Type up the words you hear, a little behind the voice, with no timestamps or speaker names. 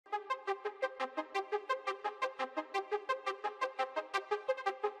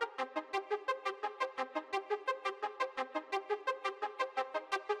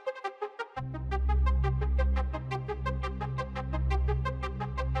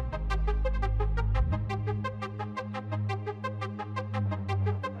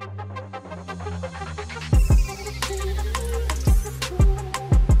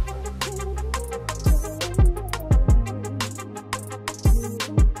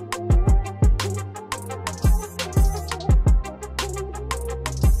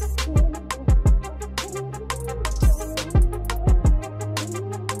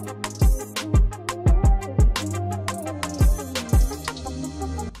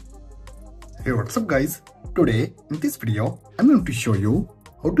Hey, what's up guys? Today in this video I'm going to show you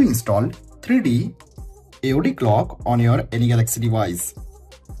how to install 3D AOD clock on your any Galaxy device.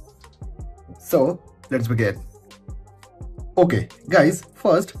 So let's begin. Okay guys,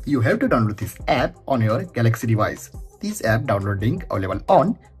 first you have to download this app on your Galaxy device. This app download link available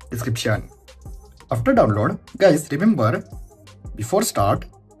on description. After download, guys, remember before start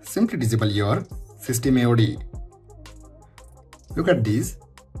simply disable your system AOD. Look at this.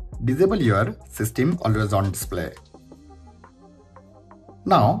 Disable your system always on display.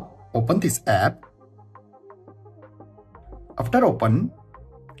 Now open this app. After open,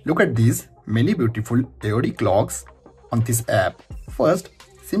 look at these many beautiful AOD clocks on this app. First,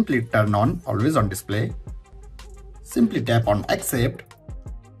 simply turn on always on display. Simply tap on accept,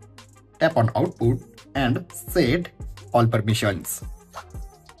 tap on output and set all permissions.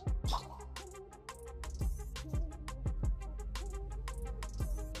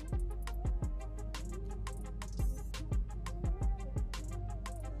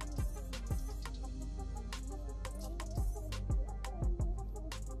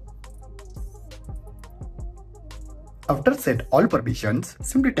 After set all permissions,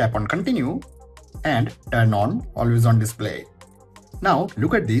 simply tap on continue and turn on always on display. Now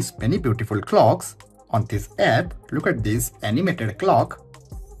look at these many beautiful clocks on this app. Look at this animated clock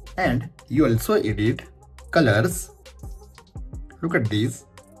and you also edit colors. Look at these.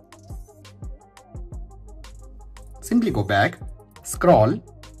 Simply go back, scroll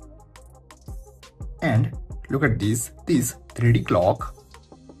and look at this 3D clock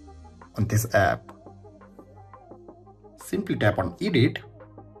on this app. Simply tap on edit,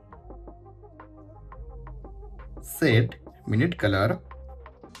 set minute color,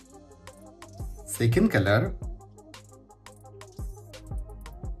 second color,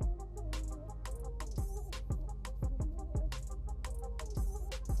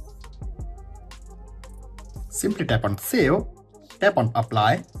 simply tap on save, tap on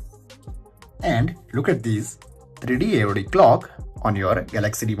apply and look at this 3D AOD clock on your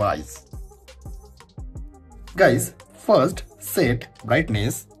Galaxy device. Guys, first set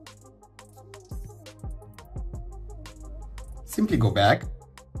brightness. Simply go back,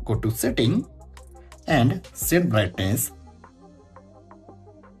 go to setting and set brightness.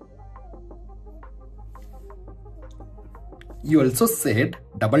 You also set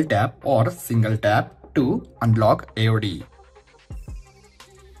double tap or single tap to unlock AOD.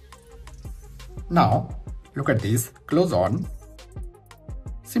 Now look at this close on.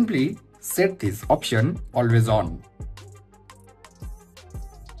 Simply set this option always on.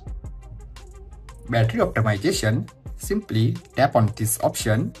 Battery optimization, simply tap on this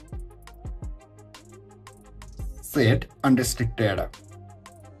option, set unrestricted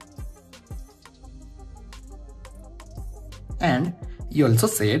and you also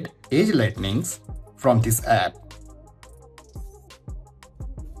set edge lightnings from this app.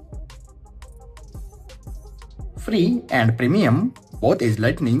 Free and premium both edge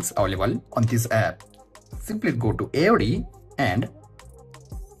lightnings available on this app. Simply go to AOD and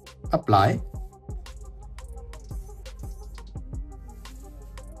apply.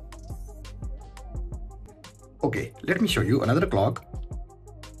 Okay, let me show you another clock.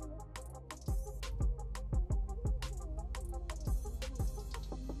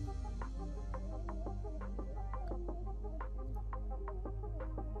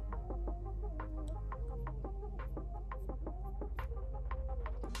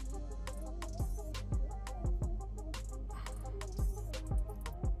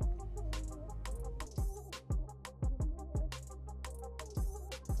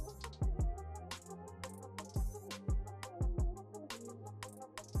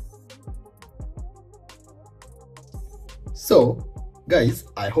 So guys,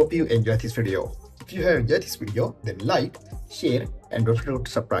 I hope you enjoyed this video. If you have enjoyed this video, then like, share and don't forget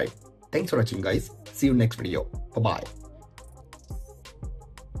to subscribe. Thanks for watching guys. See you next video. Bye bye.